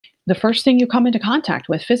the first thing you come into contact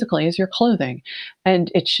with physically is your clothing. And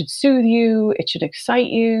it should soothe you, it should excite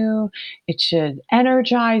you, it should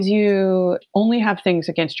energize you. Only have things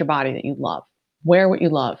against your body that you love. Wear what you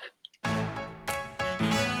love.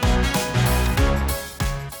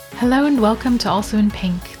 Hello and welcome to Also in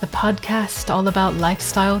Pink, the podcast all about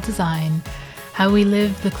lifestyle design, how we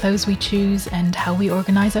live, the clothes we choose, and how we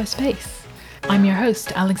organize our space. I'm your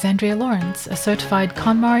host, Alexandria Lawrence, a certified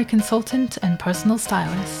KonMari consultant and personal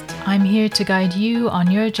stylist. I'm here to guide you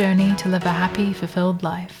on your journey to live a happy, fulfilled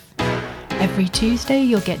life. Every Tuesday,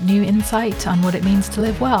 you'll get new insight on what it means to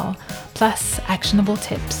live well, plus actionable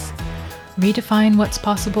tips. Redefine what's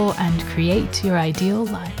possible and create your ideal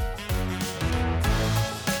life.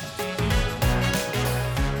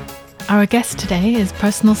 Our guest today is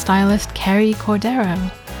personal stylist Kerry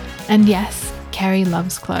Cordero. And yes, Kerry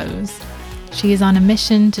loves clothes. She is on a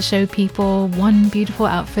mission to show people one beautiful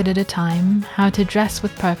outfit at a time how to dress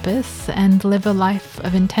with purpose and live a life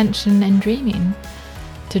of intention and dreaming.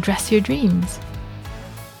 To dress your dreams.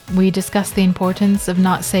 We discuss the importance of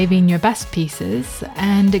not saving your best pieces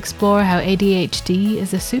and explore how ADHD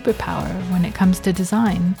is a superpower when it comes to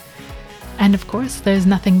design. And of course, there's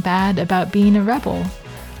nothing bad about being a rebel.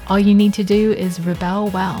 All you need to do is rebel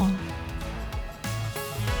well.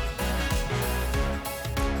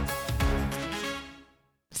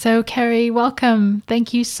 So, Kerry, welcome.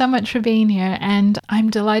 Thank you so much for being here, and I'm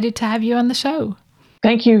delighted to have you on the show.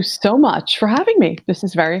 Thank you so much for having me. This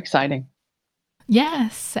is very exciting.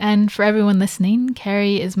 Yes, and for everyone listening,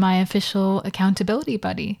 Kerry is my official accountability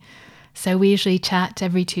buddy. So we usually chat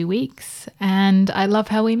every 2 weeks, and I love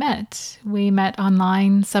how we met. We met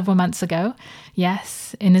online several months ago,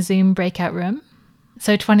 yes, in a Zoom breakout room.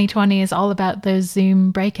 So 2020 is all about those Zoom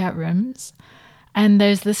breakout rooms. And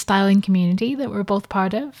there's this styling community that we're both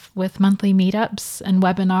part of with monthly meetups and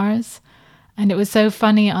webinars. And it was so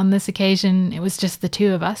funny on this occasion, it was just the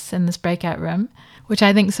two of us in this breakout room, which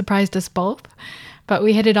I think surprised us both. But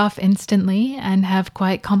we hit it off instantly and have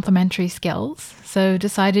quite complementary skills, so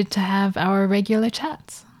decided to have our regular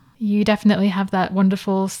chats. You definitely have that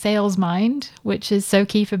wonderful sales mind, which is so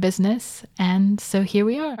key for business, and so here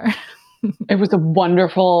we are. It was a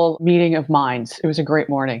wonderful meeting of minds. It was a great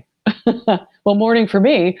morning. Well, morning for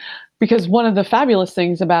me, because one of the fabulous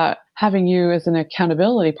things about having you as an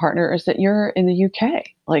accountability partner is that you're in the UK.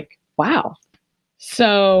 Like, wow.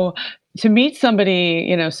 So to meet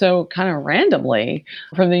somebody, so kind of randomly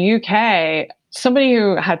from the UK, somebody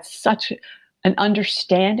who had such an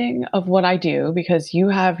understanding of what I do, because you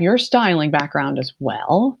have your styling background as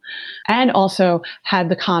well, and also had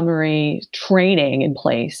the KonMari training in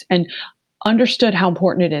place and understood how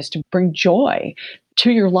important it is to bring joy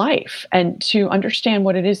to your life and to understand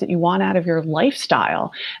what it is that you want out of your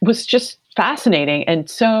lifestyle was just fascinating. And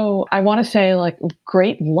so I want to say,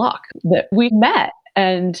 great luck that we met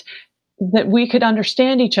and that we could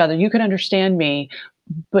understand each other. You could understand me,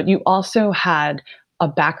 but you also had a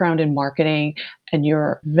background in marketing, and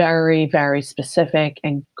you're very, very specific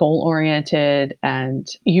and goal-oriented, and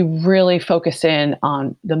you really focus in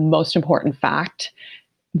on the most important fact.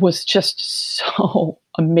 Was just so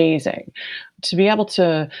amazing to be able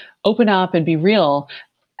to open up and be real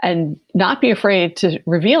and not be afraid to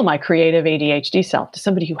reveal my creative ADHD self to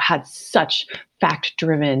somebody who had such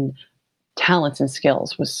fact-driven talents and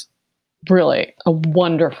skills. Was really a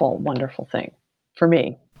wonderful, wonderful thing for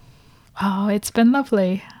me. Oh, it's been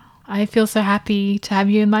lovely. I feel so happy to have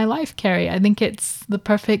you in my life, Kerry. I think it's the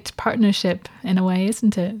perfect partnership in a way,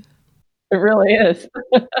 isn't it? It really is.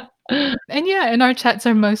 And yeah, and our chats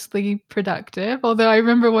are mostly productive, although I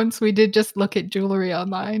remember once we did just look at jewelry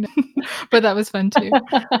online, but that was fun too.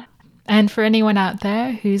 And for anyone out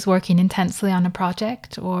there who's working intensely on a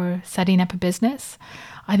project or setting up a business,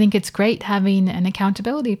 I think it's great having an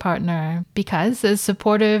accountability partner because as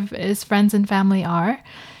supportive as friends and family are,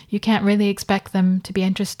 you can't really expect them to be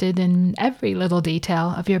interested in every little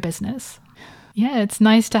detail of your business. Yeah, it's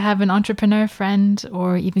nice to have an entrepreneur friend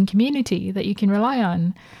or even community that you can rely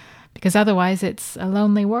on. Because otherwise it's a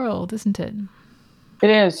lonely world, isn't it? It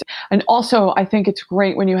is. And also, I think it's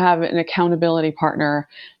great when you have an accountability partner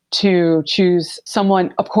to choose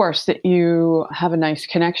someone, of course, that you have a nice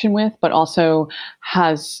connection with, but also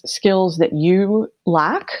has skills that you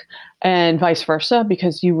lack and vice versa,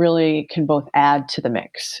 because you really can both add to the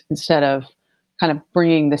mix instead of kind of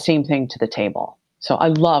bringing the same thing to the table. So I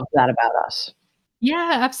love that about us.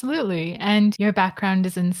 Yeah, absolutely. And your background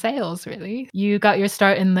is in sales, really. You got your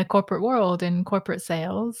start in the corporate world, in corporate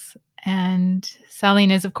sales. And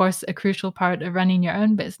selling is, of course, a crucial part of running your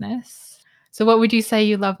own business. So what would you say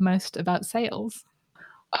you love most about sales?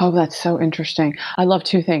 Oh, that's so interesting. I love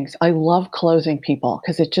 2 things. I love closing people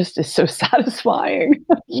because it just is so satisfying.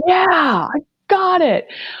 Yeah, I got it.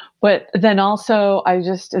 But then also, I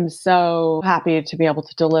just am so happy to be able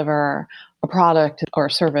to deliver a product or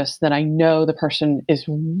a service that I know the person is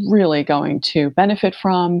really going to benefit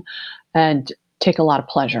from and take a lot of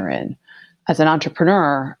pleasure in. As an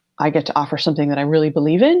entrepreneur, I get to offer something that I really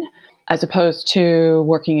believe in, as opposed to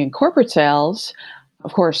working in corporate sales.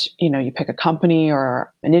 Of course, you pick a company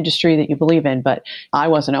or an industry that you believe in, but I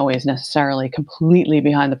wasn't always necessarily completely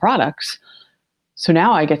behind the products. So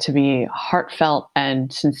now I get to be heartfelt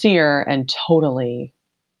and sincere and totally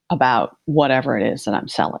about whatever it is that I'm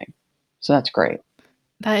selling. So that's great.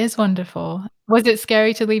 That is wonderful. Was it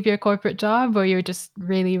scary to leave your corporate job, or you're just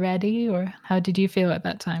really ready, or how did you feel at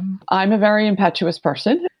that time? I'm a very impetuous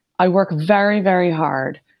person. I work very, very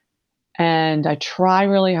hard and I try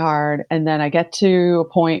really hard. And then I get to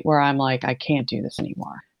a point where I'm like, I can't do this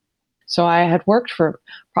anymore. So I had worked for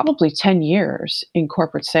probably 10 years in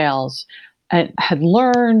corporate sales and had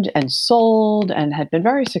learned and sold and had been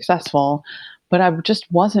very successful, but I just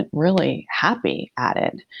wasn't really happy at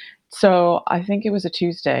it. So I think it was a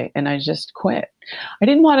Tuesday and I just quit. I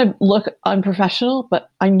didn't want to look unprofessional, but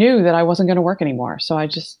I knew that I wasn't going to work anymore. So I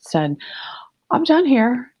just said, I'm done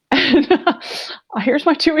here. And here's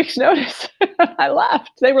my 2 weeks notice. I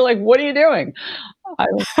left. They were like, what are you doing?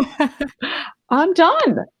 I, I'm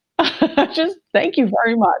done. Just thank you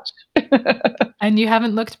very much. And you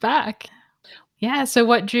haven't looked back. Yeah, so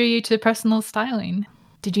what drew you to personal styling?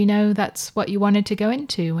 Did you know that's what you wanted to go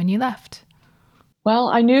into when you left? Well,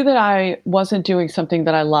 I knew that I wasn't doing something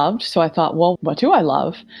that I loved. So I thought, well, what do I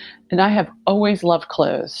love? And I have always loved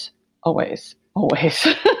clothes. Always, always.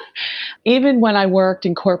 Even when I worked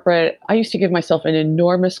in corporate, I used to give myself an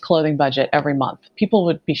enormous clothing budget every month. People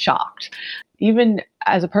would be shocked. Even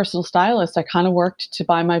as a personal stylist, I kind of worked to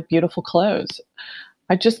buy my beautiful clothes.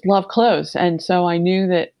 I just love clothes. And so I knew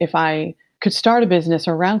that if I could start a business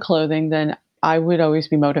around clothing, then I would always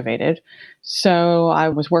be motivated. So I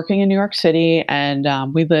was working in New York City,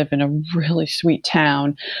 and we live in a really sweet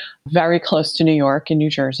town, very close to New York in New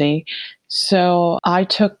Jersey. So I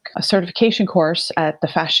took a certification course at the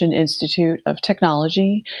Fashion Institute of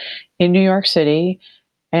Technology in New York City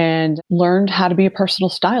and learned how to be a personal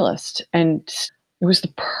stylist. And it was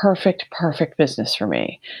the perfect business for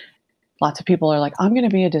me. Lots of people are like, I'm going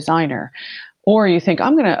to be a designer. Or you think,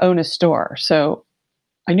 I'm going to own a store. So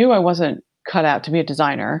I knew I wasn't cut out to be a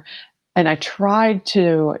designer. And I tried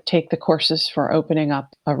to take the courses for opening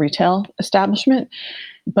up a retail establishment.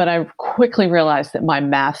 But I quickly realized that my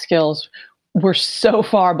math skills were so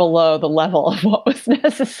far below the level of what was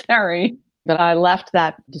necessary that I left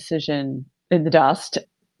that decision in the dust.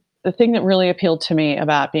 The thing that really appealed to me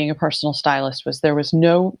about being a personal stylist was there was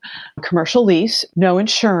no commercial lease, no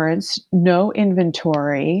insurance, no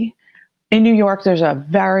inventory. In New York, there's a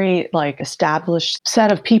very established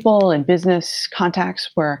set of people and business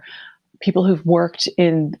contacts where people who've worked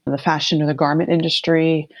in the fashion or the garment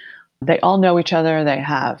industry, they all know each other. They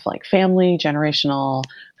have family, generational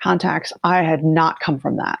contacts. I had not come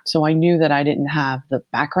from that. So I knew that I didn't have the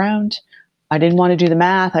background. I didn't want to do the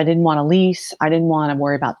math. I didn't want to lease. I didn't want to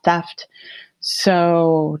worry about theft.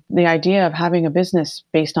 So the idea of having a business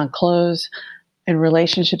based on clothes and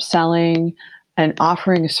relationship selling and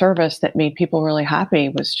offering a service that made people really happy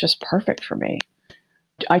was just perfect for me.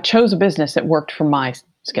 I chose a business that worked for my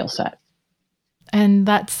skill set. And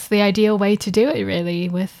that's the ideal way to do it, really,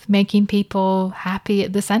 with making people happy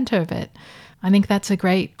at the center of it. I think that's a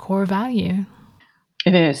great core value.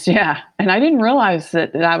 It is, yeah. And I didn't realize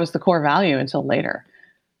that that was the core value until later.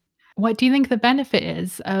 What do you think the benefit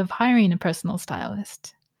is of hiring a personal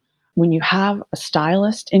stylist? When you have a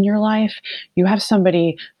stylist in your life, you have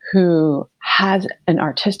somebody who has an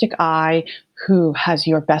artistic eye, who has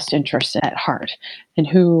your best interests at heart, and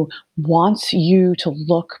who wants you to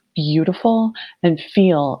look beautiful and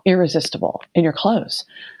feel irresistible in your clothes.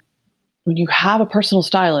 When you have a personal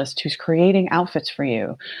stylist who's creating outfits for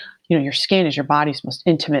you, your skin is your body's most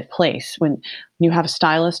intimate place. When you have a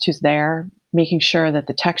stylist who's there making sure that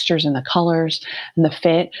the textures and the colors and the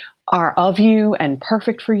fit are of you and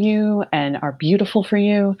perfect for you and are beautiful for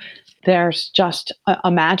you, there's just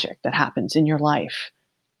a magic that happens in your life.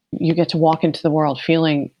 You get to walk into the world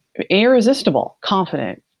feeling irresistible,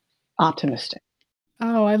 confident, optimistic.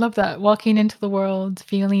 Oh, I love that. Walking into the world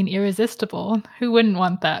feeling irresistible. Who wouldn't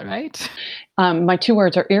want that, right? My 2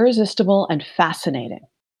 words are irresistible and fascinating.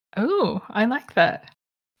 Oh, I like that.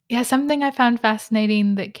 Yeah, something I found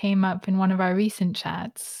fascinating that came up in one of our recent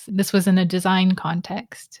chats. This was in a design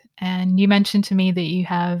context. And you mentioned to me that you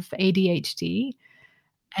have ADHD.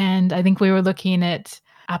 And I think we were looking at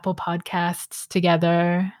Apple Podcasts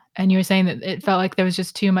together. And you were saying that it felt like there was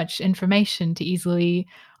just too much information to easily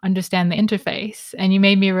understand the interface. And you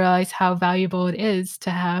made me realize how valuable it is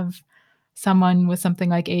to have someone with something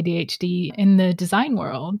like ADHD in the design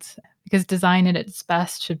world, because design at its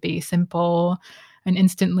best should be simple and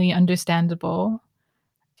instantly understandable.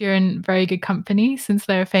 You're in very good company since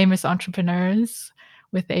there are famous entrepreneurs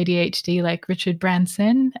with ADHD like Richard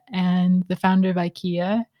Branson and the founder of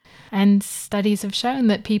IKEA. And studies have shown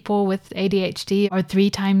that people with ADHD are 3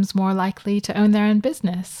 times more likely to own their own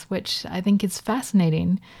business, which I think is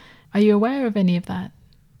fascinating. Are you aware of any of that?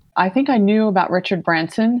 I think I knew about Richard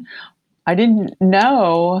Branson. I didn't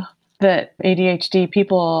know that ADHD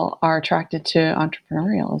people are attracted to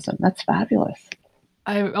entrepreneurialism. That's fabulous.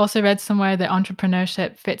 I also read somewhere that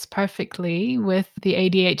entrepreneurship fits perfectly with the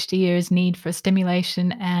ADHDer's need for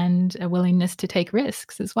stimulation and a willingness to take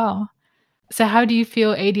risks as well. So, how do you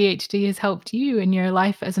feel ADHD has helped you in your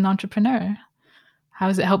life as an entrepreneur? How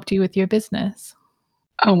has it helped you with your business?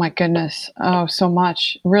 Oh my goodness. Oh, so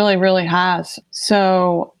much. Really, really has.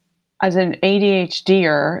 So, as an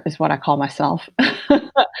ADHDer is what I call myself.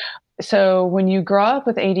 So, when you grow up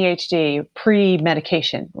with ADHD pre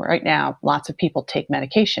medication, right now, lots of people take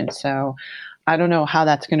medication. So, I don't know how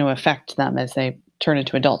that's going to affect them as they turn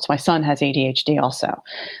into adults. My son has ADHD also,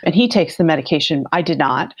 and he takes the medication. I did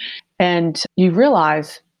not. And you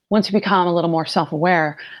realize once you become a little more self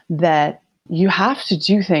aware that you have to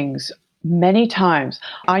do things many times.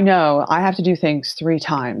 I know I have to do things 3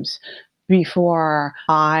 times before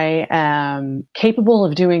I am capable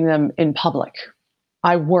of doing them in public.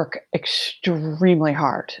 I work extremely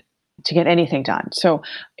hard to get anything done. So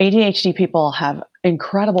ADHD people have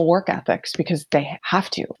incredible work ethics because they have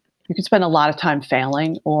to. You can spend a lot of time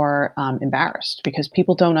failing or embarrassed because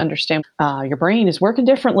people don't understand your brain is working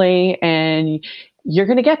differently and you're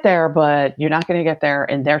going to get there, but you're not going to get there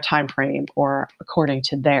in their time frame or according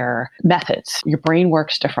to their methods. Your brain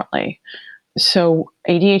works differently. So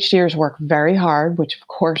ADHDers work very hard, which of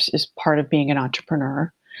course is part of being an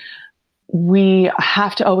entrepreneur. We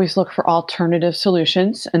have to always look for alternative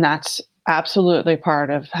solutions, and that's absolutely part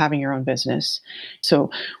of having your own business. So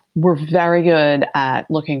we're very good at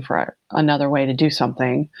looking for another way to do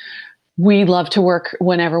something. We love to work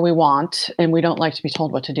whenever we want, and we don't like to be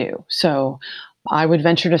told what to do. So I would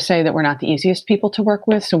venture to say that we're not the easiest people to work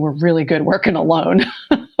with, so we're really good working alone.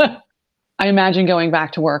 I imagine going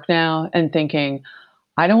back to work now and thinking,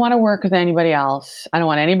 I don't want to work with anybody else. I don't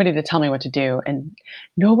want anybody to tell me what to do. And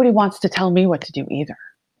nobody wants to tell me what to do either.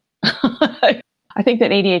 I think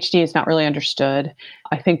that ADHD is not really understood.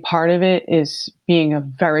 I think part of it is being a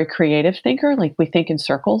very creative thinker. Like we think in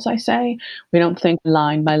circles, I say. We don't think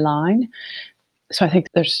line by line. So I think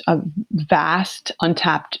there's a vast,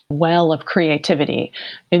 untapped well of creativity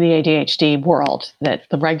in the ADHD world that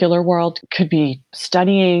the regular world could be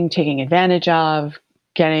studying, taking advantage of,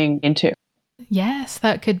 getting into. Yes,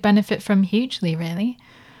 that could benefit from hugely, really.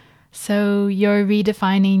 So you're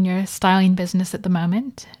redefining your styling business at the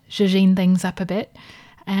moment, zhuzhing things up a bit,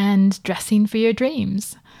 and dressing for your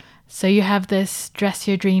dreams. So you have this Dress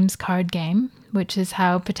Your Dreams card game, which is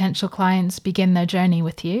how potential clients begin their journey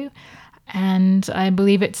with you. And I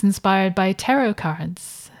believe it's inspired by tarot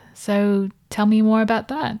cards. So tell me more about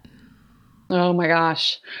that. Oh my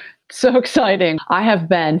gosh. So exciting. I have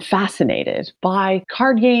been fascinated by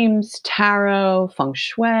card games, tarot, feng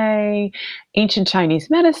shui, ancient Chinese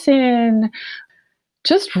medicine,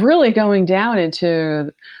 just really going down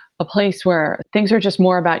into a place where things are just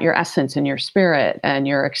more about your essence and your spirit and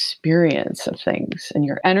your experience of things and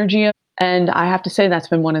your energy. And I have to say, that's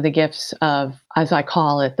been one of the gifts of, as I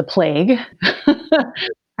call it, the plague.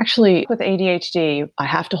 Actually, with ADHD, I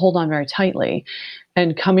have to hold on very tightly.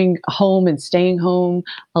 And coming home and staying home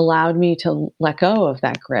allowed me to let go of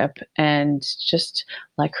that grip and just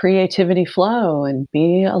let creativity flow and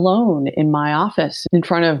be alone in my office in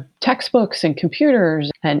front of textbooks and computers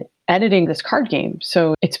and editing this card game.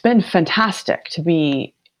 So it's been fantastic to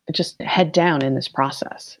be just head down in this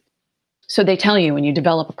process. So they tell you when you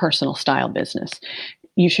develop a personal style business,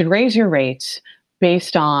 you should raise your rates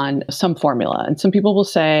based on some formula. And some people will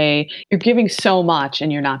say, you're giving so much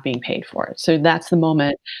and you're not being paid for it. So that's the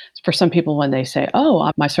moment for some people when they say,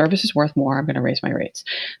 oh, my service is worth more, I'm going to raise my rates.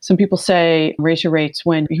 Some people say, raise your rates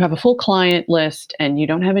when you have a full client list and you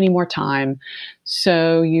don't have any more time.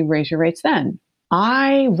 So you raise your rates then.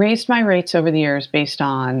 I raised my rates over the years based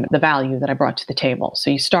on the value that I brought to the table.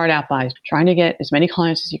 So you start out by trying to get as many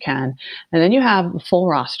clients as you can, and then you have a full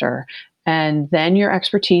roster, and then your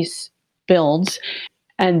expertise builds,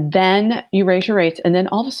 and then you raise your rates. And then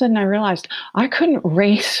all of a sudden I realized I couldn't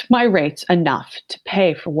raise my rates enough to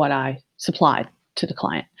pay for what I supplied. to the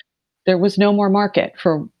client. There was no more market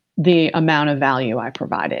for the amount of value I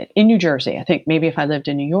provided in New Jersey. I think maybe if I lived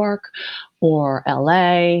in New York or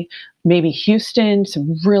LA, maybe Houston,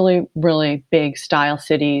 some really, really big style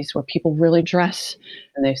cities where people really dress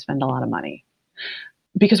and they spend a lot of money.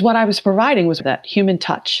 Because what I was providing was that human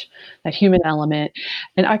touch, that human element,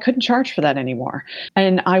 and I couldn't charge for that anymore.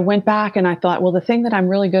 And I went back and I thought, well, the thing that I'm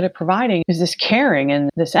really good at providing is this caring and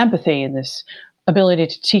this empathy and this ability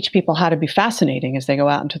to teach people how to be fascinating as they go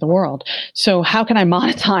out into the world. So how can I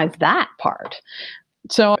monetize that part?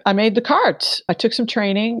 So I made the cards. I took some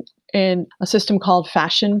training in a system called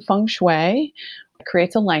Fashion Feng Shui. It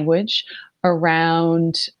creates a language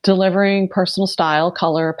around delivering personal style,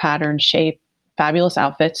 color, pattern, shape, fabulous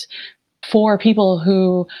outfits for people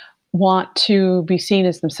who want to be seen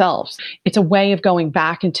as themselves. It's a way of going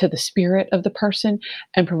back into the spirit of the person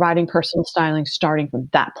and providing personal styling starting from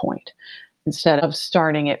that point, instead of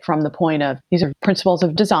starting it from the point of these are principles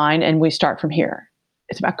of design and we start from here.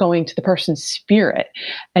 It's about going to the person's spirit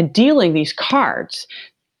and dealing these cards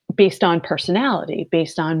based on personality,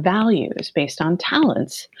 based on values, based on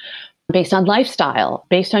talents, based on lifestyle,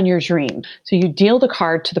 based on your dream. So you deal the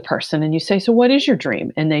card to the person and you say, so what is your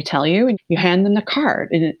dream? And they tell you, and you hand them the card,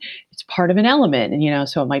 and it's part of an element. And,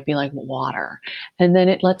 so it might be like water. And then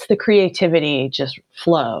it lets the creativity just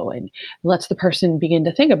flow and lets the person begin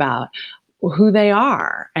to think about who they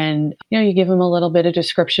are. And, you give them a little bit of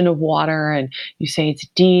description of water and you say it's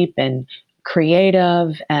deep and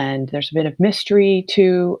creative and there's a bit of mystery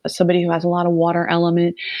to somebody who has a lot of water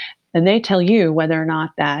element. And they tell you whether or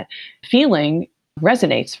not that feeling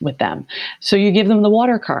resonates with them. So you give them the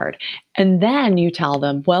water card. And then you tell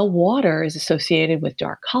them, well, water is associated with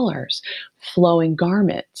dark colors, flowing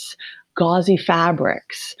garments, gauzy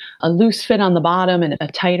fabrics, a loose fit on the bottom and a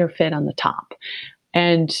tighter fit on the top.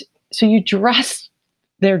 And so you dress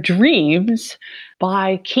their dreams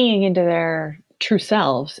by keying into their true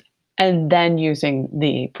selves and then using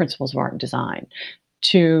the principles of art and design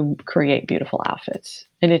to create beautiful outfits.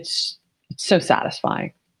 And it's so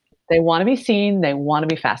satisfying. They want to be seen. They want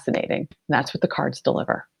to be fascinating. And that's what the cards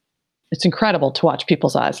deliver. It's incredible to watch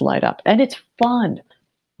people's eyes light up. And it's fun.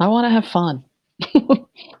 I want to have fun.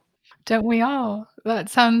 Don't we all? That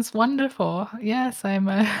sounds wonderful. Yes, I'm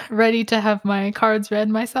ready to have my cards read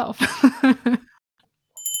myself.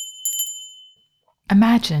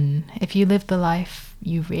 Imagine if you lived the life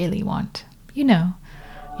you really want.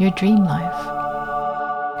 Your dream life.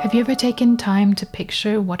 Have you ever taken time to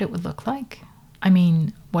picture what it would look like? I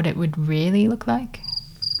mean, what it would really look like?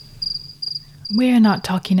 We're not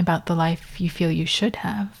talking about the life you feel you should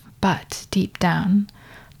have, but deep down,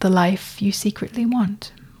 the life you secretly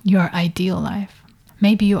want. Your ideal life.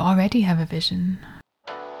 Maybe you already have a vision.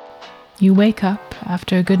 You wake up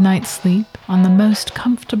after a good night's sleep on the most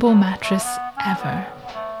comfortable mattress ever,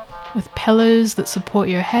 with pillows that support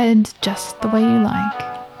your head just the way you like.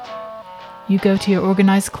 You go to your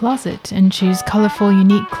organized closet and choose colorful,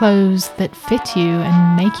 unique clothes that fit you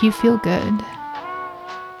and make you feel good.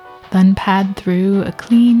 Then pad through a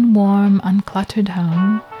clean, warm, uncluttered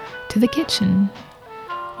home to the kitchen.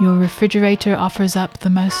 Your refrigerator offers up the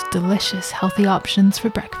most delicious, healthy options for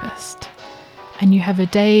breakfast. And you have a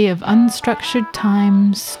day of unstructured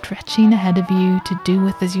time stretching ahead of you to do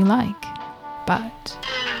with as you like. But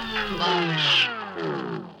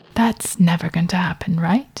that's never going to happen,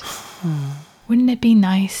 right? Wouldn't it be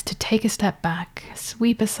nice to take a step back,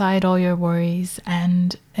 sweep aside all your worries,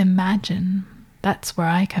 and imagine? That's where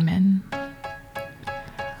I come in.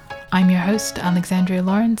 I'm your host, Alexandria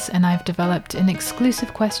Lawrence, and I've developed an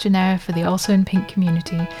exclusive questionnaire for the Also in Pink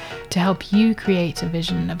community to help you create a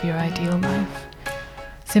vision of your ideal life.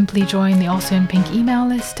 Simply join the Also in Pink email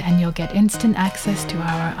list and you'll get instant access to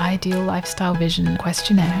our Ideal Lifestyle Vision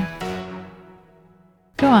questionnaire.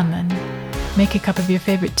 Go on then. Make a cup of your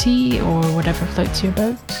favorite tea or whatever floats your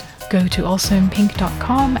boat. Go to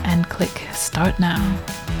alsoinpink.com and click Start Now.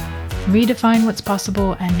 Redefine what's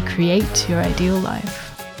possible and create your ideal life.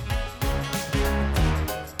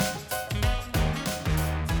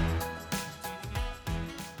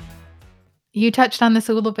 You touched on this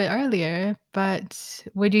a little bit earlier, but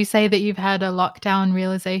would you say that you've had a lockdown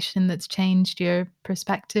realization that's changed your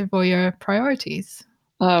perspective or your priorities?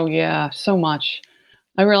 Oh, yeah, so much.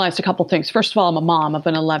 I realized a couple things. First of all, I'm a mom of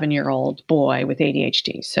an 11-year-old boy with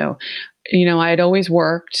ADHD. So, I had always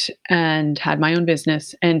worked and had my own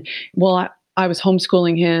business. And, well, I was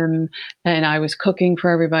homeschooling him and I was cooking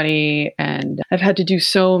for everybody. And I've had to do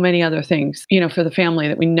so many other things, for the family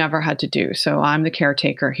that we never had to do. So I'm the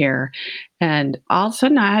caretaker here. And all of a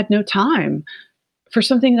sudden I had no time for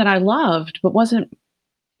something that I loved, but wasn't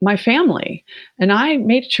my family. And I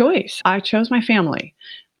made a choice. I chose my family.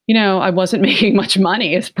 I wasn't making much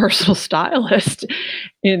money as a personal stylist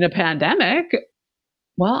in a pandemic.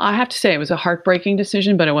 Well, I have to say it was a heartbreaking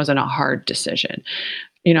decision, but it wasn't a hard decision.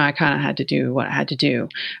 I kind of had to do what I had to do.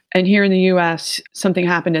 And here in the US, something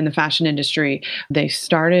happened in the fashion industry. They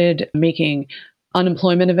started making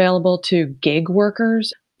unemployment available to gig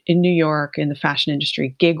workers in New York in the fashion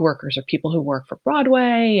industry. Gig workers are people who work for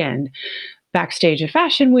Broadway and backstage at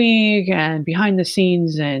Fashion Week and behind the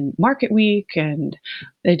scenes and Market Week. And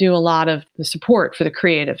they do a lot of the support for the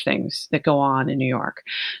creative things that go on in New York.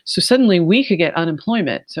 So suddenly we could get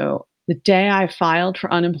unemployment. So the day I filed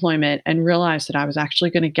for unemployment and realized that I was actually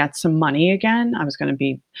going to get some money again, I was going to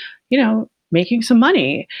be, making some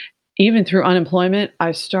money, even through unemployment,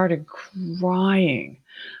 I started crying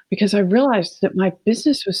because I realized that my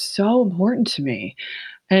business was so important to me.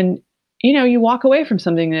 And you walk away from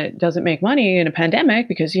something that doesn't make money in a pandemic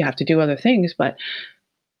because you have to do other things, but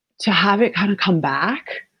to have it kind of come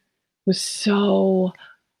back was so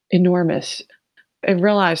enormous. I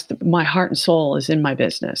realized that my heart and soul is in my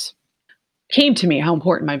business. Came to me how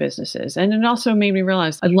important my business is. And it also made me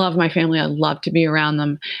realize I love my family. I love to be around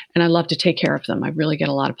them and I love to take care of them. I really get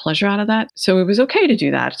a lot of pleasure out of that. So it was okay to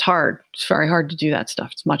do that. It's hard. It's very hard to do that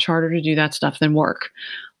stuff. It's much harder to do that stuff than work.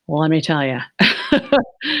 Well, let me tell you.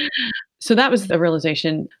 So that was the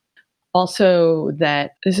realization. Also,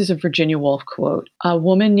 that this is a Virginia Woolf quote: a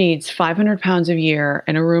woman needs 500 pounds a year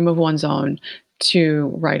and a room of one's own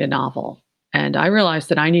to write a novel. And I realized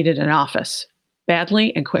that I needed an office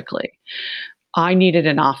badly and quickly. I needed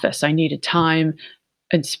an office. I needed time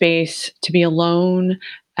and space to be alone.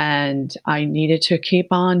 And I needed to keep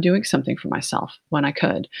on doing something for myself when I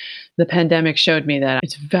could. The pandemic showed me that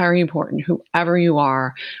it's very important, whoever you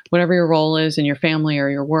are, whatever your role is in your family or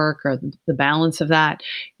your work or the balance of that,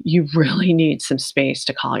 you really need some space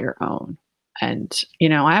to call your own. And,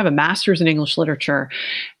 I have a master's in English literature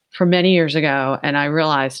from many years ago, and I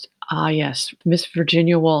realized, yes, Miss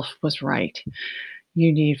Virginia Woolf was right.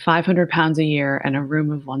 You need 500 pounds a year and a room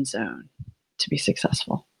of one's own to be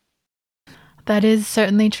successful. That is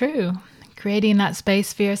certainly true. Creating that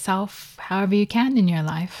space for yourself however you can in your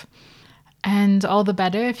life. And all the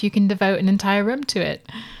better if you can devote an entire room to it.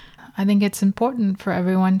 I think it's important for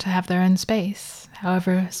everyone to have their own space,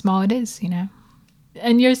 however small it is,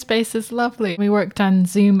 And your space is lovely. We worked on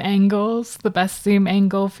Zoom angles, the best Zoom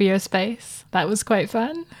angle for your space. That was quite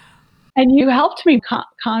fun. And you helped me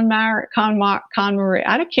KonMari.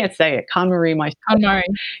 I can't say it. KonMari, my KonMari.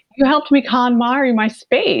 You helped me KonMari my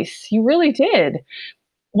space. You really did.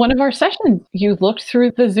 One of our sessions, you looked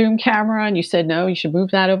through the Zoom camera and you said, no, you should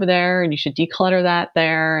move that over there and you should declutter that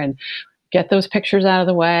there and get those pictures out of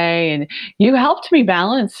the way. And you helped me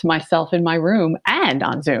balance myself in my room and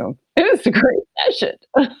on Zoom. It was a great session.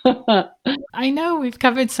 I know we've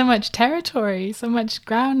covered so much territory, so much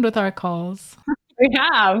ground with our calls. We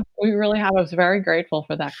have. We really have. I was very grateful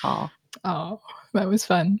for that call. Oh, that was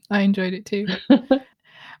fun. I enjoyed it too.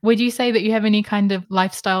 Would you say that you have any kind of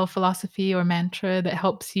lifestyle philosophy or mantra that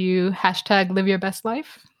helps you #live your best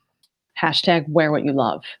life? #wear what you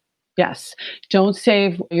love. Yes. Don't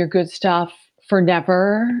save your good stuff for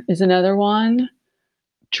never is another one.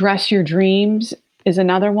 Dress your dreams is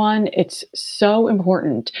another one. It's so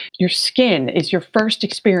important. Your skin is your first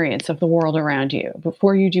experience of the world around you.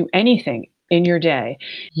 Before you do anything in your day,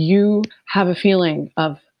 you have a feeling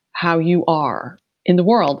of how you are in the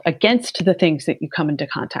world against the things that you come into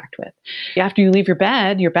contact with. After you leave your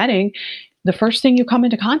bedding, the first thing you come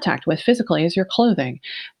into contact with physically is your clothing.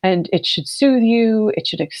 And it should soothe you, it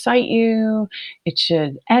should excite you, it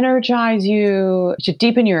should energize you, it should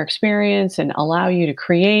deepen your experience and allow you to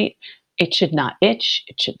create. It should not itch,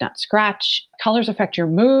 it should not scratch. Colors affect your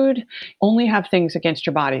mood. Only have things against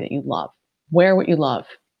your body that you love. Wear what you love.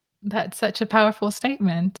 That's such a powerful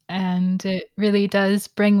statement. And it really does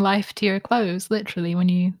bring life to your clothes, literally, when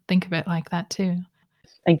you think of it like that too.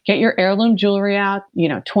 And get your heirloom jewelry out,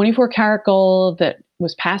 24 karat gold that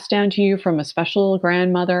was passed down to you from a special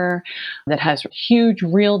grandmother that has huge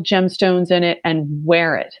real gemstones in it, and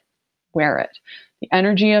wear it. Wear it. The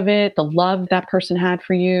energy of it, the love that person had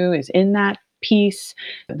for you is in that piece.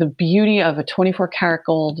 The beauty of a 24 karat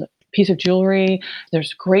gold piece of jewelry,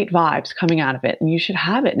 there's great vibes coming out of it, and you should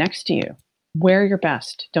have it next to you. Wear your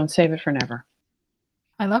best. Don't save it for never.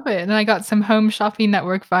 I love it. And I got some Home Shopping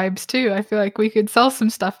Network vibes too. I feel like we could sell some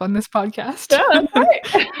stuff on this podcast. Yeah, that's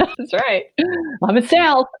right. That's right. I'm in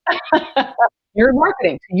sales. You're in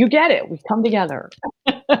marketing. You get it. We come together.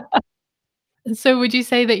 So would you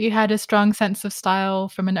say that you had a strong sense of style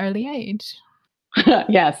from an early age?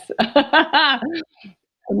 Yes.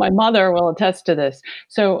 My mother will attest to this.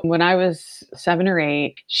 So when I was 7 or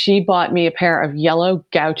 8, she bought me a pair of yellow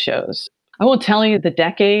gauchos. I won't tell you the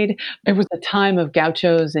decade. It was a time of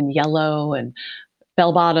gauchos and yellow and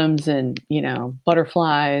bell bottoms and,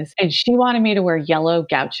 butterflies. And she wanted me to wear yellow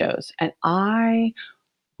gauchos. And I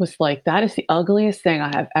was like, that is the ugliest thing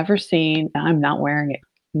I have ever seen. And I'm not wearing it.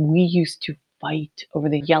 We used to fight over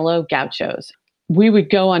the yellow gauchos. We would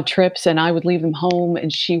go on trips and I would leave them home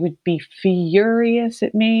and she would be furious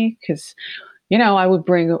at me because, I would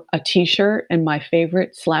bring a t-shirt and my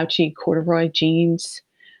favorite slouchy corduroy jeans.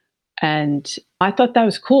 And I thought that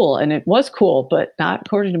was cool. And it was cool, but not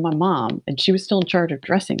according to my mom. And she was still in charge of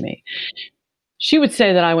dressing me. She would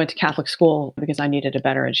say that I went to Catholic school because I needed a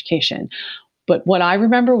better education. But what I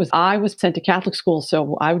remember was I was sent to Catholic school,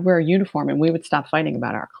 so I would wear a uniform and we would stop fighting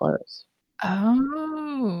about our clothes.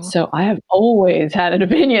 Oh, So I have always had an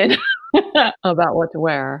opinion about what to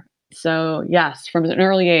wear. So, yes, from an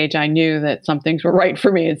early age, I knew that some things were right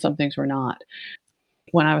for me and some things were not.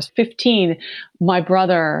 When I was 15, my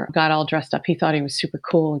brother got all dressed up. He thought he was super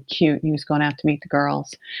cool and cute. He was going out to meet the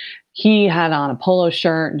girls. He had on a polo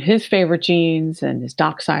shirt and his favorite jeans and his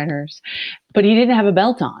Docksiders, but he didn't have a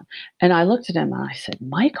belt on. And I looked at him and I said,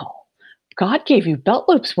 Michael, God gave you belt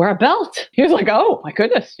loops. Wear a belt. He was like, oh my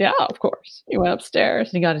goodness. Yeah, of course. He went upstairs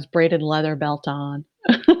and he got his braided leather belt on.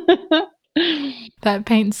 that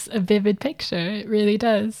paints a vivid picture. It really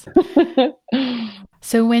does.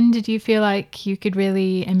 So when did you feel like you could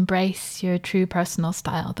really embrace your true personal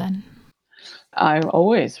style then? I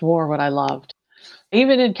always wore what I loved.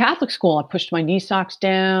 Even in Catholic school, I pushed my knee socks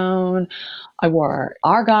down. I wore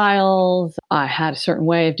argyles. I had a certain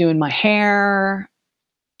way of doing my hair.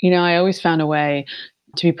 I always found a way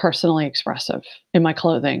to be personally expressive in my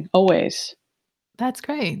clothing, always. That's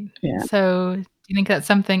great. Yeah. So do you think that's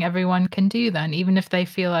something everyone can do then, even if they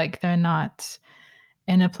feel like they're not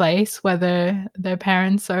in a place, whether their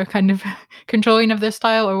parents are kind of controlling of their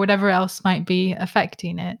style or whatever else might be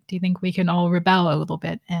affecting it? Do you think we can all rebel a little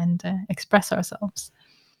bit and express ourselves?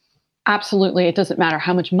 Absolutely. It doesn't matter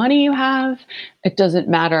how much money you have. It doesn't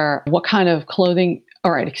matter what kind of clothing.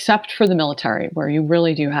 All right, except for the military, where you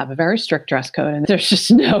really do have a very strict dress code and there's just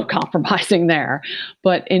no compromising there.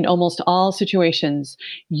 But in almost all situations,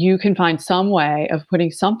 you can find some way of putting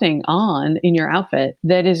something on in your outfit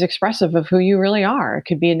that is expressive of who you really are. It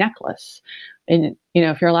could be a necklace. And,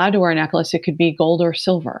 if you're allowed to wear a necklace, it could be gold or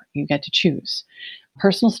silver. You get to choose.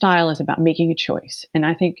 Personal style is about making a choice. And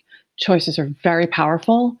I think choices are very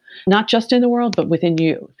powerful, not just in the world, but within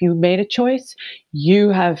you. If you made a choice, you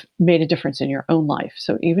have made a difference in your own life.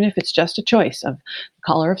 So even if it's just a choice of the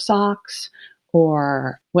color of socks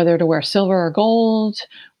or whether to wear silver or gold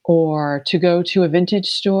or to go to a vintage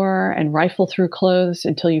store and rifle through clothes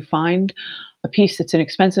until you find a piece that's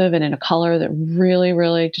inexpensive and in a color that really,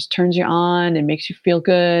 really just turns you on and makes you feel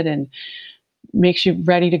good and makes you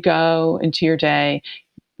ready to go into your day,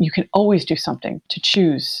 you can always do something to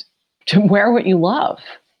choose to wear what you love.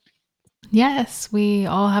 Yes, we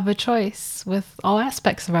all have a choice with all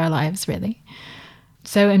aspects of our lives, really.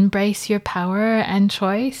 So embrace your power and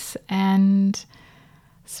choice. And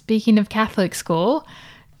speaking of Catholic school,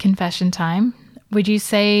 confession time, would you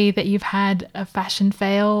say that you've had a fashion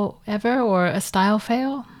fail ever or a style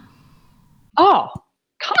fail? Oh,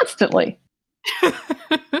 constantly.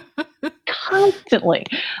 Constantly.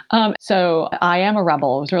 So I am a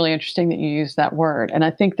rebel. It was really interesting that you used that word. And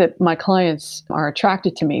I think that my clients are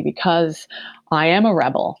attracted to me because I am a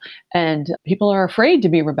rebel and people are afraid to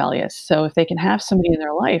be rebellious. So if they can have somebody in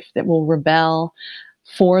their life that will rebel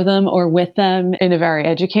for them or with them in a very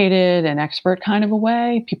educated and expert kind of a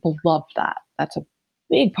way, people love that. That's a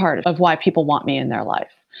big part of why people want me in their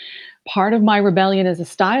life. Part of my rebellion as a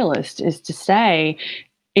stylist is to say,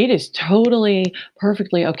 it is totally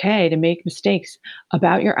perfectly okay to make mistakes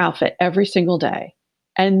about your outfit every single day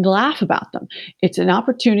and laugh about them. It's an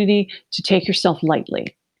opportunity to take yourself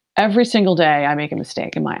lightly. Every single day, I make a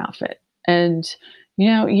mistake in my outfit. And,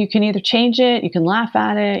 you can either change it, you can laugh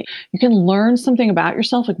at it, you can learn something about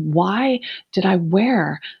yourself. Like, why did I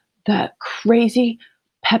wear that crazy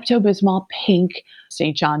Pepto Bismol pink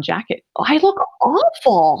St. John jacket? I look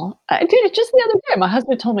awful. I did it just the other day. My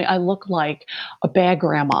husband told me I look like a bad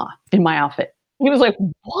grandma in my outfit. He was like,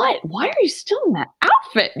 "What? Why are you still in that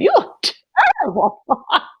outfit? You look terrible."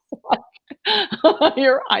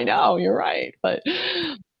 I know, you're right.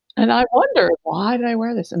 And I wondered, why did I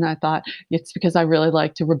wear this? And I thought, it's because I really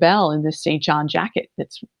like to rebel in this St. John jacket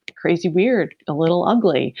that's crazy weird, a little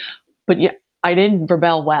ugly. But yeah, I didn't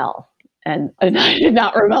rebel well. And I did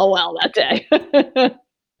not rebel well that day.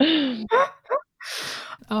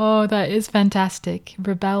 Oh, that is fantastic.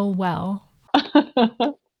 Rebel well.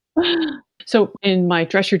 So in my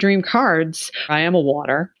Dress Your Dream cards, I am a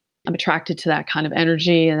water. I'm attracted to that kind of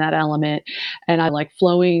energy and that element. And I like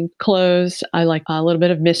flowing clothes. I like a little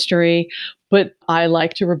bit of mystery, but I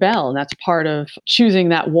like to rebel. And that's part of choosing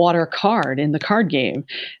that water card in the card game.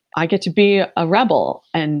 I get to be a rebel.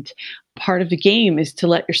 And part of the game is to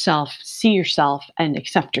let yourself see yourself and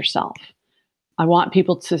accept yourself. I want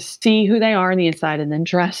people to see who they are on the inside and then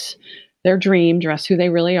dress their dream, dress who they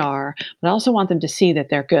really are. But I also want them to see that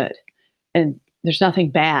they're good. And there's nothing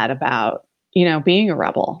bad about, being a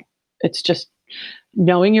rebel. It's just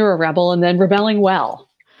knowing you're a rebel and then rebelling well.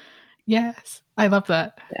 Yes, I love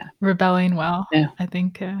that. Yeah. Rebelling well. Yeah. I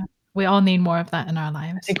think we all need more of that in our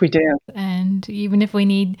I lives. think we do. And even if we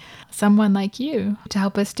need someone like you to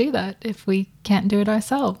help us do that, if we can't do it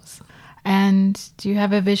ourselves. And do you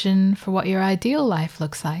have a vision for what your ideal life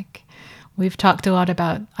looks like? We've talked a lot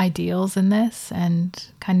about ideals in this and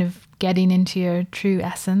kind of getting into your true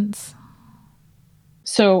essence.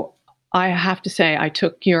 So I have to say, I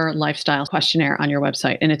took your lifestyle questionnaire on your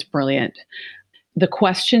website and it's brilliant. The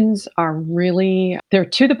questions are really, they're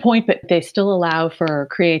to the point, but they still allow for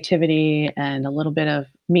creativity and a little bit of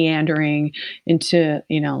meandering into,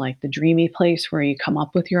 like the dreamy place where you come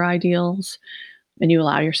up with your ideals and you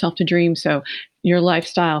allow yourself to dream. So your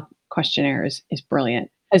lifestyle questionnaire is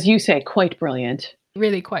brilliant. As you say, quite brilliant.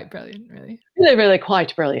 Really quite brilliant, really. Really, really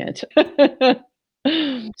quite brilliant.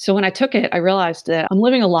 So when I took it, I realized that I'm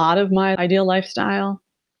living a lot of my ideal lifestyle.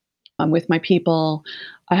 I'm with my people.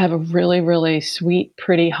 I have a really, really sweet,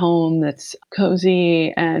 pretty home that's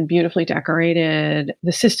cozy and beautifully decorated.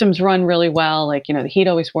 The systems run really well. Like, the heat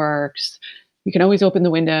always works. You can always open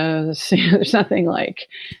the windows. There's nothing like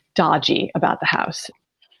dodgy about the house.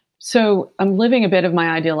 So I'm living a bit of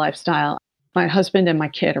my ideal lifestyle. My husband and my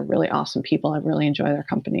kid are really awesome people. I really enjoy their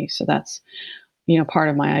company. So that's, part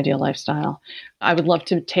of my ideal lifestyle. I would love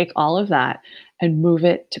to take all of that and move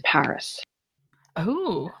it to Paris.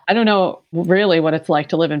 Oh, I don't know really what it's like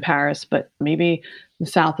to live in Paris, but maybe the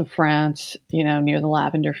south of France, near the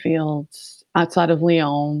lavender fields, outside of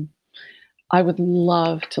Lyon. I would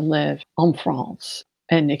love to live en France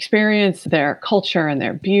and experience their culture and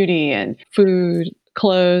their beauty and food,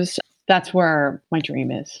 clothes. That's where my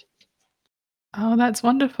dream is. oh, that's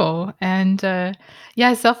wonderful. And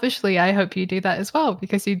yeah, selfishly, I hope you do that as well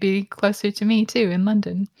because you'd be closer to me too in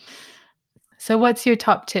London. So, what's your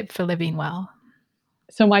top tip for living well?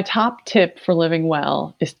 So my top tip for living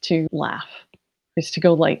well is to laugh, is to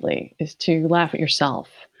go lightly, is to laugh at yourself.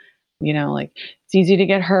 Like it's easy to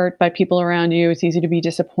get hurt by people around you. It's easy to be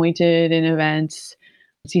disappointed in events.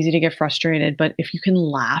 It's easy to get frustrated. But if you can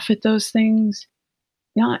laugh at those things,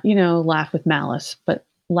 not, laugh with malice, but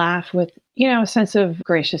laugh with, a sense of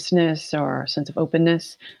graciousness or a sense of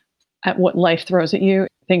openness at what life throws at you,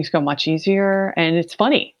 things go much easier and it's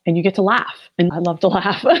funny and you get to laugh. And I love to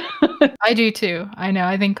laugh. I do too. I know.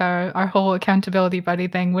 I think our whole accountability buddy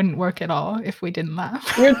thing wouldn't work at all if we didn't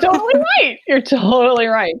laugh. You're totally right. You're totally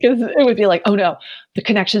right. Because it would be like, oh no, the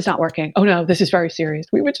connection's not working. Oh no, this is very serious.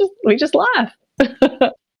 We just laugh.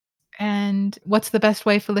 And what's the best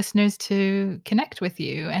way for listeners to connect with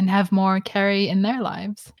you and have more Kerry in their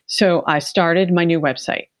lives? So I started my new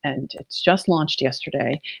website and it's just launched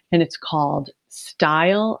yesterday and it's called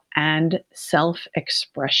Style and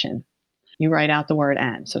Self-Expression. You write out the word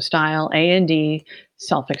and. So style, and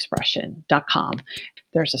self-expression.com.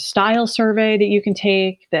 There's a style survey that you can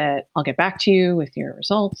take that I'll get back to you with your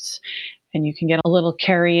results. And you can get a little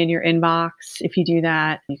Kerry in your inbox if you do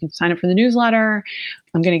that. You can sign up for the newsletter.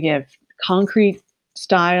 I'm going to give concrete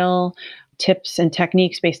style tips and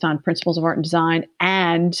techniques based on principles of art and design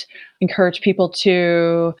and encourage people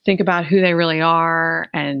to think about who they really are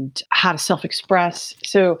and how to self-express.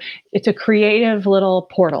 So it's a creative little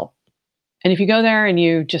portal. And if you go there and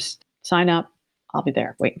you just sign up, I'll be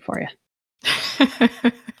there waiting for you.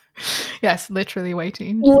 Yes, literally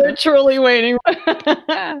waiting. Literally waiting.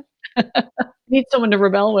 Need someone to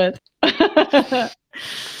rebel with.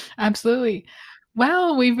 Absolutely.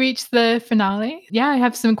 Well, we've reached the finale. Yeah, I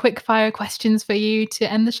have some quick fire questions for you to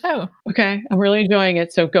end the show. Okay, I'm really enjoying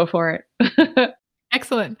it, so go for it.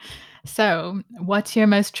 Excellent. So, what's your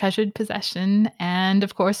most treasured possession? And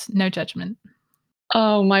of course, no judgment.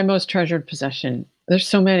 Oh, my most treasured possession. There's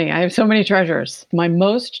so many. I have so many treasures. My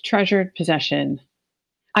most treasured possession.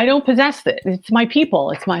 I don't possess it. It's my people.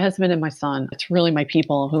 It's my husband and my son. It's really my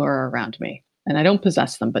people who are around me. And I don't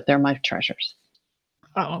possess them, but they're my treasures.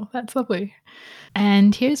 Oh, that's lovely.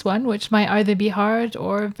 And here's one which might either be hard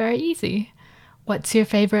or very easy. What's your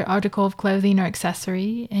favorite article of clothing or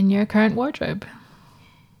accessory in your current wardrobe?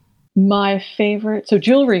 My favorite, so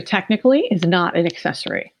jewelry technically is not an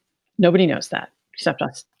accessory. Nobody knows that. except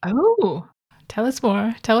us. Oh, tell us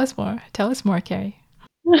more. Tell us more. Tell us more, Kerry.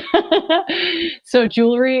 So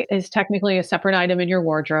jewelry is technically a separate item in your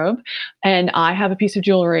wardrobe. And I have a piece of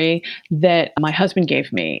jewelry that my husband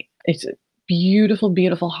gave me. It's a beautiful,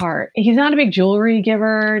 beautiful heart. He's not a big jewelry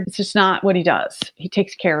giver. It's just not what he does. He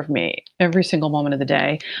takes care of me every single moment of the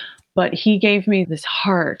day. But he gave me this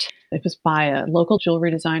heart. It was by a local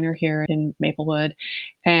jewelry designer here in Maplewood.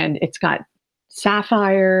 And it's got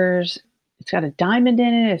sapphires. It's got a diamond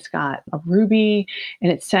in it. It's got a ruby,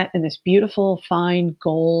 and it's set in this beautiful, fine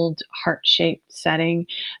gold heart shaped setting.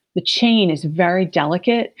 The chain is very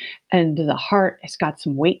delicate, and the heart has got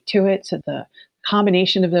some weight to it. So the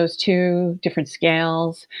combination of those two different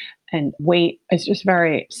scales and weight is just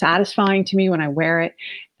very satisfying to me when I wear it.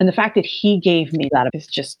 And the fact that he gave me that is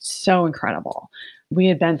just so incredible. We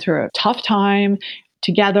had been through a tough time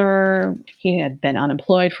together. He had been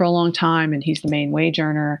unemployed for a long time, and he's the main wage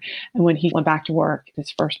earner. And when he went back to work, his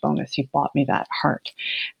first bonus, he bought me that heart.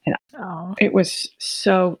 And Oh, it was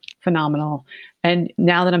so phenomenal. And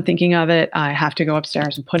now that I'm thinking of it, I have to go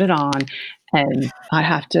upstairs and put it on, and I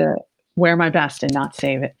have to wear my best and not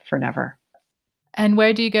save it for never. and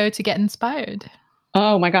where do you go to get inspired?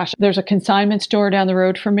 Oh my gosh, there's a consignment store down the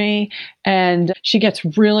road from me, and she gets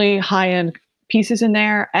really high end pieces in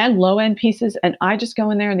there and low end pieces. And I just go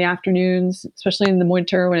in there in the afternoons, especially in the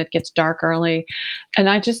winter when it gets dark early. And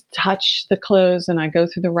I just touch the clothes and I go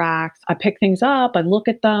through the racks. I pick things up, I look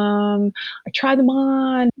at them, I try them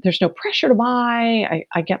on. There's no pressure to buy.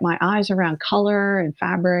 I get my eyes around color and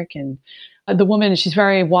fabric. And the woman, she's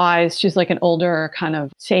very wise. She's like an older kind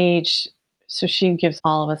of sage. So she gives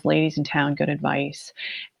all of us ladies in town good advice.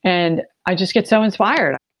 And I just get so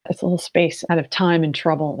inspired. It's a little space out of time and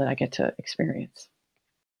trouble that I get to experience.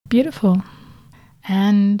 Beautiful.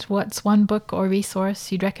 And what's one book or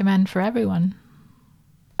resource you'd recommend for everyone?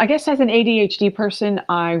 I guess as an ADHD person,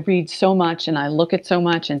 I read so much and I look at so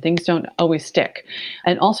much and things don't always stick.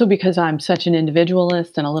 And also because I'm such an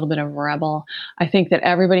individualist and a little bit of a rebel, I think that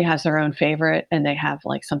everybody has their own favorite and they have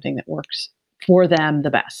like something that works for them the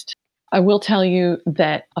best. I will tell you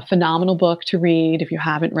that a phenomenal book to read, if you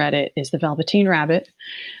haven't read it, is The Velveteen Rabbit.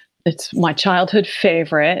 It's my childhood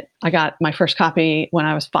favorite. I got my first copy when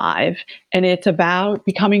I was 5, and it's about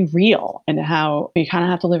becoming real and how you kind of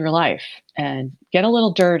have to live your life and get a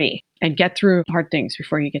little dirty and get through hard things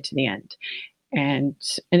before you get to the end. And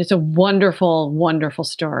it's a wonderful, wonderful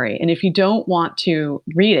story. And if you don't want to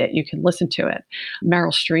read it, you can listen to it.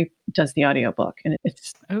 Meryl Streep does the audiobook, and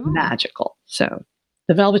it's Oh, magical. So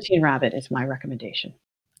The Velveteen Rabbit is my recommendation.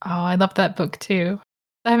 oh, I love that book too.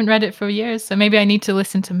 I haven't read it for years, so maybe I need to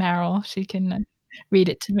listen to Meryl. She can read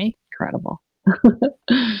it to me. Incredible.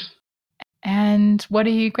 And what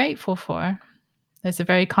are you grateful for? There's a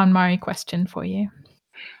very KonMari question for you.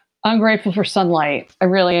 I'm grateful for sunlight. I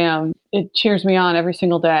really am. It cheers me on every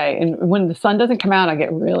single day. And when the sun doesn't come out, I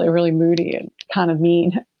get really, really moody and kind of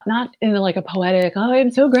mean. Not in like a poetic, oh, I'm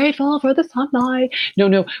so grateful for the sunlight.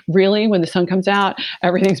 No, really, when the sun comes out,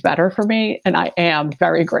 everything's better for me. And I am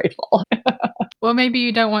very grateful. Well, maybe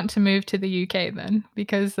you don't want to move to the UK then,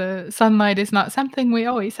 because the sunlight is not something we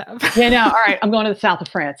always have. Yeah, no, all right. I'm going to the south of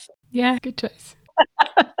France. Yeah, good choice.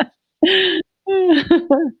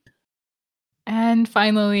 And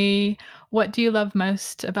finally, what do you love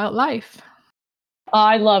most about life?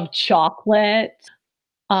 I love chocolate.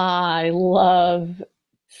 I love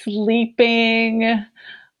sleeping.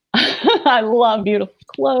 I love beautiful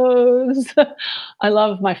clothes. I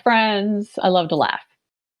love my friends. I love to laugh.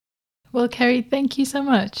 Well, Kerry, thank you so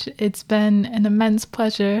much. It's been an immense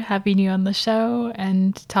pleasure having you on the show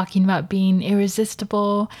and talking about being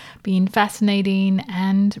irresistible, being fascinating,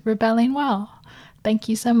 and rebelling well. Thank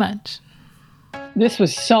you so much. This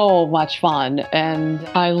was so much fun, and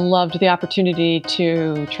I loved the opportunity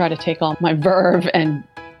to try to take all my verve and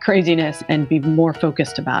craziness and be more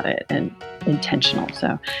focused about it and intentional.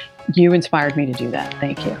 So you inspired me to do that.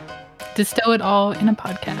 Thank you. Distill it all in a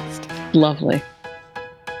podcast. Lovely.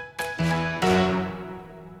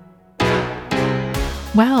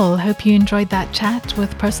 Well, hope you enjoyed that chat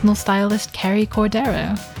with personal stylist Kerry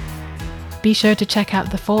Cordero. Be sure to check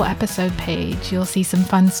out the full episode page. You'll see some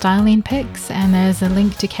fun styling pics, and there's a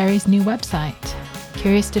link to Kerry's new website.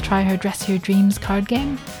 Curious to try her Dress Your Dreams card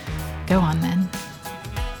game? Go on then.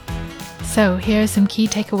 So, here are some key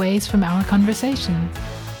takeaways from our conversation.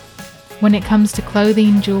 When it comes to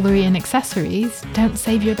clothing, jewelry, and accessories, don't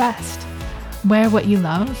save your best. Wear what you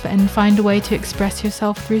love and find a way to express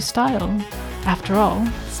yourself through style. After all,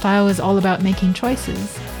 style is all about making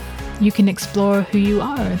choices. You can explore who you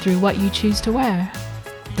are through what you choose to wear.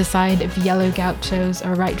 Decide if yellow gauchos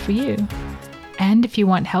are right for you. And if you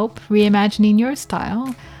want help reimagining your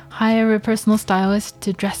style, hire a personal stylist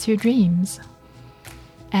to dress your dreams.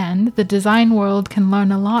 And the design world can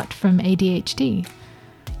learn a lot from ADHD.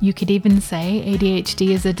 You could even say ADHD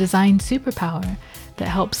is a design superpower that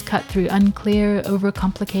helps cut through unclear,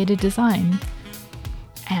 overcomplicated design.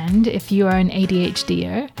 And if you are an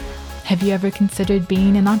ADHDer, have you ever considered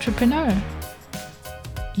being an entrepreneur?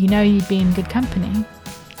 You know you'd be in good company.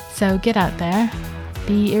 So get out there,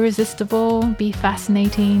 be irresistible, be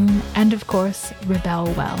fascinating, and of course, rebel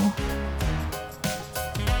well.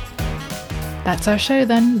 That's our show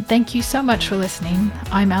then. Thank you so much for listening.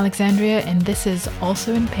 I'm Alexandria, and this is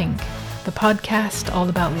Also in Pink, the podcast all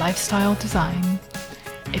about lifestyle design.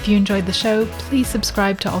 If you enjoyed the show, please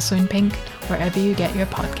subscribe to Also in Pink wherever you get your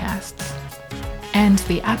podcasts. And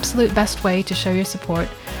the absolute best way to show your support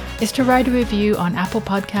is to write a review on Apple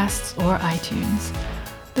Podcasts or iTunes.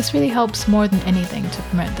 This really helps more than anything to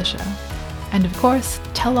promote the show. And of course,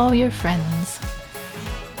 tell all your friends.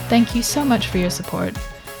 Thank you so much for your support.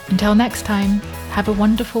 Until next time, have a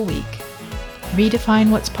wonderful week.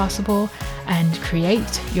 Redefine what's possible and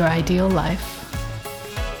create your ideal life.